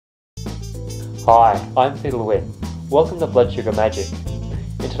Hi, I'm Lwin. Welcome to Blood Sugar Magic.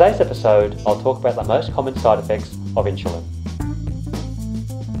 In today's episode, I'll talk about the most common side effects of insulin.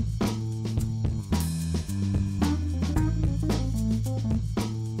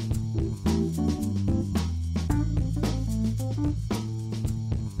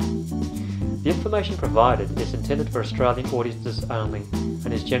 The information provided is intended for Australian audiences only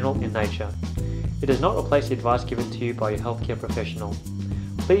and is general in nature. It does not replace the advice given to you by your healthcare professional.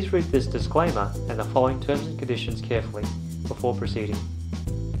 Please read this disclaimer and the following terms and conditions carefully before proceeding.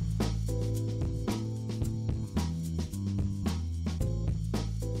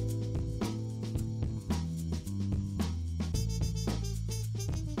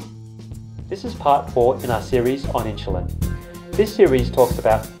 This is part 4 in our series on insulin. This series talks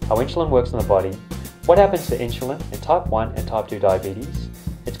about how insulin works in the body, what happens to insulin in type 1 and type 2 diabetes,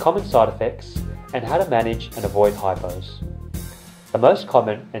 its common side effects, and how to manage and avoid hypos. The most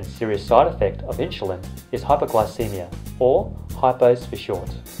common and serious side effect of insulin is hypoglycemia, or hypos for short.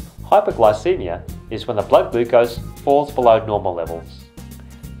 Hypoglycemia is when the blood glucose falls below normal levels.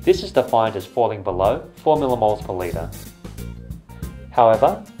 This is defined as falling below 4 millimoles per litre.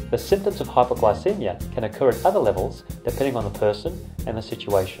 However, the symptoms of hypoglycemia can occur at other levels depending on the person and the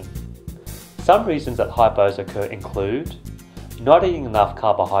situation. Some reasons that hypos occur include not eating enough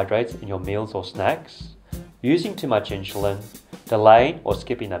carbohydrates in your meals or snacks, using too much insulin, delaying or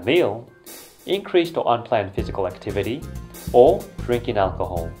skipping a meal, increased or unplanned physical activity, or drinking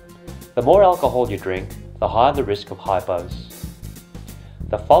alcohol. The more alcohol you drink, the higher the risk of hypos.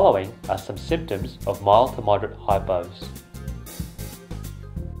 The following are some symptoms of mild to moderate hypos.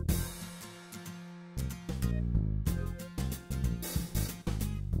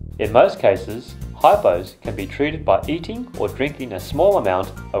 In most cases, hypos can be treated by eating or drinking a small amount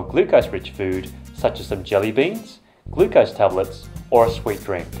of glucose-rich food such as some jelly beans, glucose tablets, or a sweet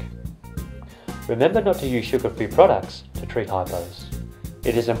drink. Remember not to use sugar-free products to treat hypos.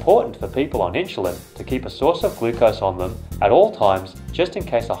 It is important for people on insulin to keep a source of glucose on them at all times just in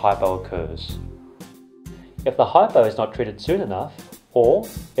case a hypo occurs. If the hypo is not treated soon enough, or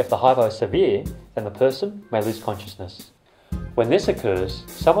if the hypo is severe, then the person may lose consciousness. When this occurs,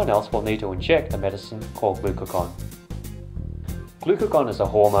 someone else will need to inject a medicine called glucagon. Glucagon is a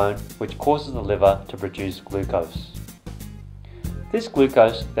hormone which causes the liver to produce glucose. This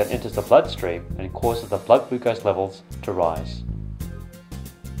glucose then enters the bloodstream and causes the blood glucose levels to rise.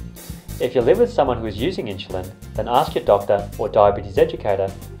 If you live with someone who is using insulin, then ask your doctor or diabetes educator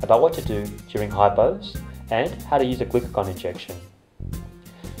about what to do during hypos and how to use a glucagon injection.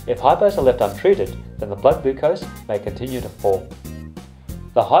 If hypos are left untreated, then the blood glucose may continue to fall.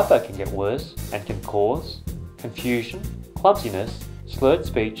 The hypo can get worse and can cause confusion, clumsiness, slurred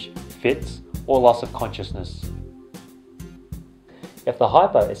speech, fits, or loss of consciousness. If the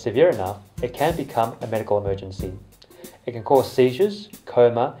hypo is severe enough, it can become a medical emergency. It can cause seizures,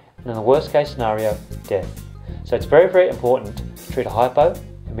 coma, and in the worst case scenario, death. So it's very important to treat a hypo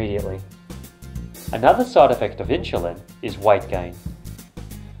immediately. Another side effect of insulin is weight gain.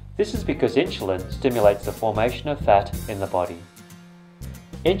 This is because insulin stimulates the formation of fat in the body.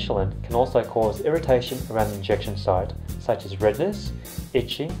 Insulin can also cause irritation around the injection site, such as redness,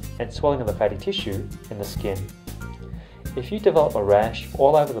 itching, and swelling of the fatty tissue in the skin. If you develop a rash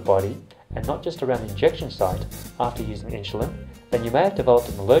all over the body, and not just around the injection site after using insulin, then you may have developed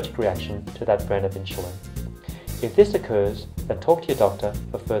an allergic reaction to that brand of insulin. If this occurs, then talk to your doctor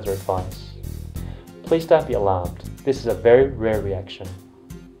for further advice. Please don't be alarmed. This is a very rare reaction.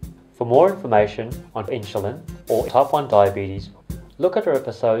 For more information on insulin or type 1 diabetes, look at our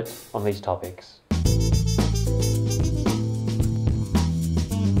episodes on these topics.